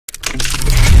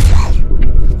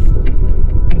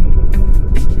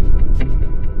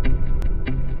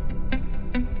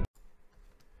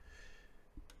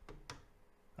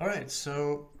All right,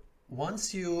 so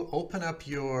once you open up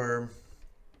your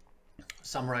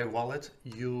Samourai Wallet,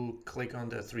 you click on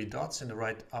the three dots in the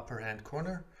right upper hand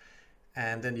corner,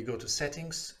 and then you go to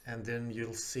settings, and then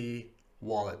you'll see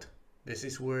wallet. This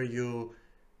is where you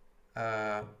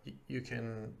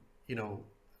can,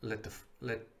 let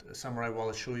Samourai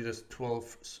Wallet show you this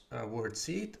 12 word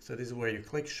seed. So this is where you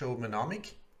click show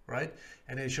mnemonic, right?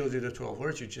 And then it shows you the 12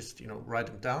 words. You just write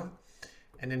them down,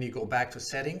 and then you go back to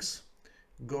settings,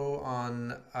 go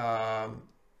on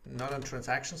not on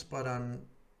transactions but on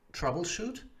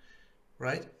troubleshoot,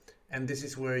 right? And this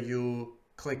is where you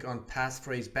click on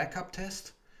passphrase backup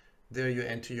test. There you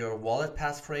enter your wallet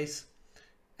passphrase,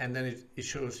 and then it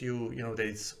shows you that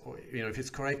it's if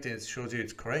it's correct, it shows you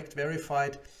it's correct,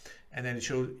 verified, and then it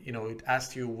shows it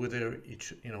asks you whether it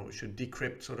should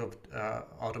decrypt sort of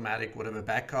automatic whatever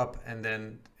backup, and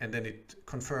then it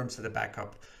confirms that the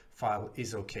backup file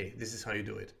is okay. This is how you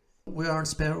do it. We are on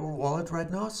Sparrow Wallet right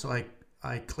now, so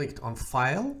I clicked on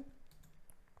File,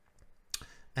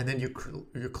 and then you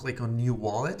click on New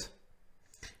Wallet,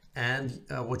 and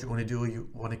what you want to do, you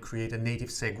want to create a native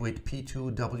SegWit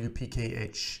P2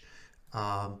 WPKH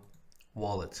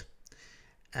wallet,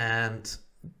 and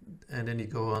then you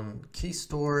go on Key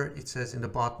Store. It says in the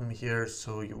bottom here.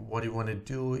 So what you want to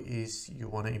do is you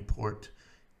want to import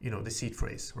the seed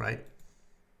phrase, right?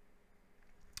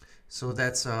 So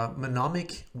that's a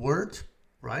mnemonic word,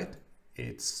 right?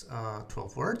 It's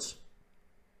 12 words.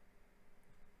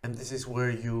 And this is where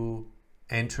you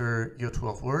enter your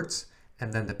 12 words,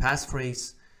 and then the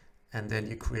passphrase, and then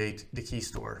you create the key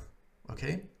store,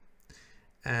 okay?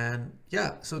 And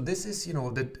yeah, so this is,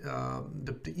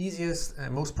 the easiest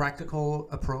and most practical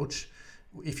approach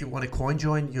if you want to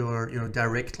Coinjoin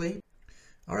directly.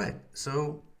 All right,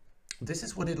 so this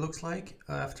is what it looks like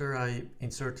after I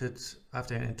entered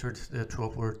the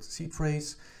 12-word seed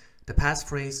phrase, the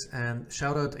passphrase. And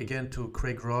shout out again to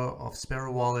Craig Raw of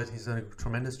Sparrow Wallet. He's done a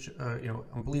tremendous,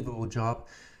 unbelievable job,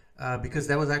 because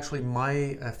that was actually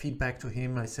my feedback to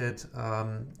him. I said,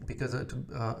 because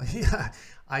yeah,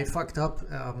 I fucked up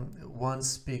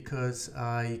once because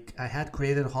I had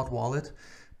created a hot wallet,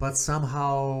 but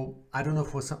somehow, I don't know,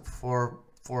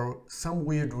 for some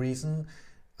weird reason,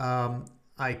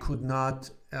 I could not,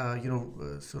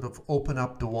 sort of open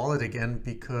up the wallet again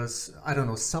because, I don't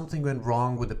know, something went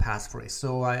wrong with the passphrase.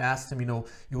 So I asked him,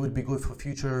 it would be good for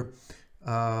future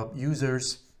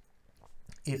users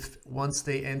if once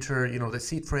they enter, the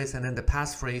seed phrase and then the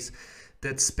passphrase,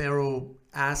 that Sparrow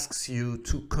asks you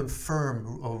to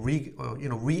confirm or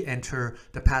re-enter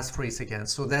the passphrase again.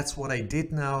 So that's what I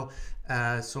did now.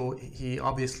 So he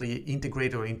obviously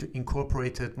integrated or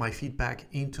incorporated my feedback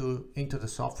into the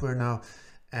software now,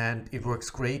 and it works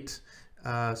great.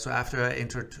 So after I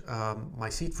entered my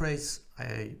seed phrase,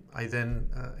 I then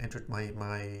entered my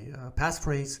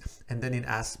passphrase, and then it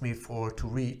asked me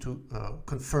to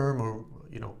confirm or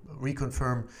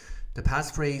reconfirm the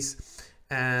passphrase.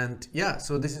 And yeah,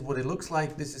 so this is what it looks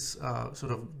like. This is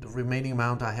sort of the remaining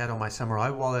amount I had on my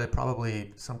Samourai wallet,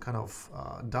 probably some kind of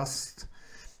dust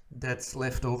that's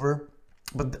left over,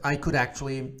 but I could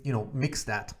actually mix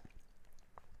that.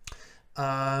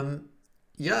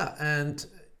 Yeah, and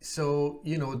so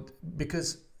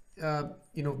because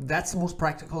that's the most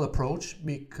practical approach,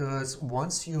 because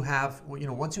once you have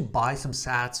once you buy some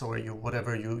sats or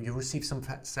you receive some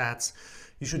sats,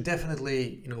 you should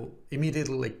definitely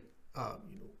immediately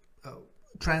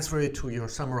transfer it to your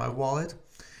Samourai wallet,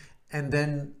 and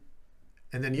then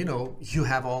you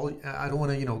have all. I don't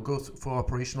want to go for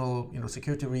operational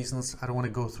security reasons. I don't want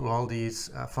to go through all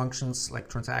these functions like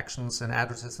transactions and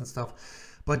addresses and stuff,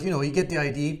 but you get the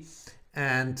ID.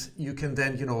 And you can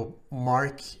then,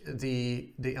 mark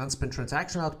the unspent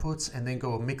transaction outputs and then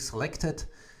go mix selected,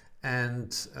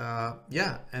 and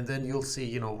yeah, and then you'll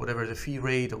see, whatever the fee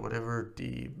rate or whatever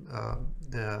the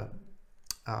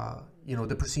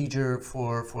procedure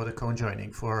for the coin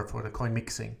joining, for the coin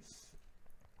mixing,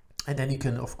 and then you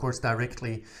can of course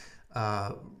directly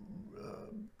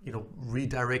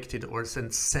redirect it or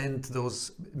send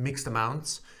those mixed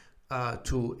amounts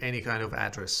to any kind of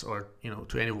address, or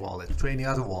to any wallet, to any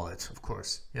other wallet, of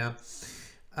course. Yeah.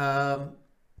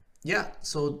 Yeah,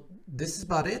 so this is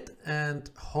about it, and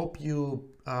hope you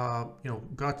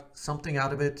got something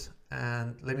out of it,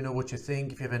 and let me know what you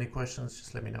think. If you have any questions,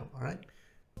 just let me know. All right,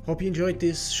 hope you enjoyed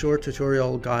this short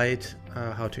tutorial guide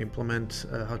how to implement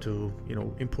how to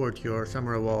import your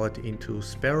Samourai wallet into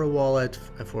Sparrow Wallet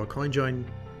for Coinjoin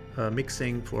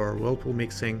mixing, for Whirlpool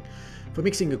mixing, for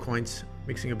mixing the coins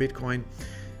mixing your Bitcoin.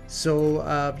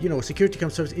 So, you know, security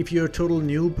comes first. If you're a total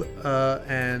noob,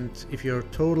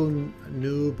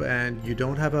 and you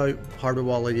don't have a hardware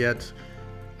wallet yet,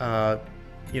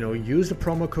 you know, use the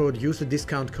promo code, use the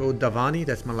discount code Davani,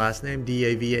 that's my last name,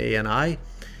 DAVANI,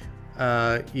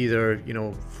 either, you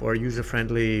know, for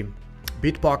user-friendly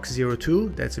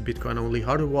Bitbox02, that's a Bitcoin-only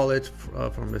hardware wallet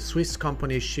from the Swiss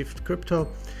company Shift Crypto,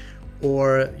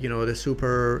 or, you know, the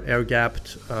super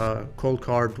air-gapped cold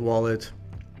card wallet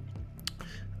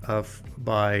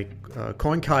by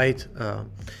CoinKite,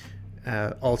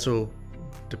 also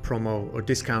the promo or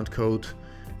discount code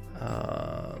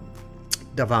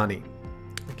Davani.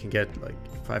 You can get like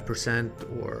 5%,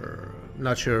 or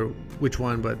not sure which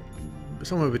one, but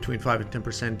somewhere between 5 and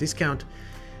 10% discount.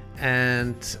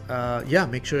 And yeah,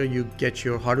 make sure you get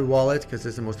your hardware wallet, because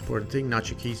that's the most important thing, not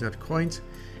your keys, not coins.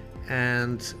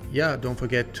 And yeah, don't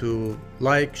forget to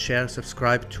like, share,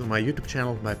 subscribe to my YouTube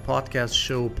channel, my podcast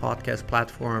show, podcast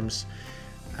platforms,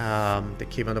 the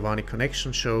Kevin Davani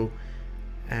Connection Show,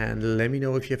 and let me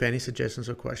know if you have any suggestions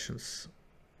or questions.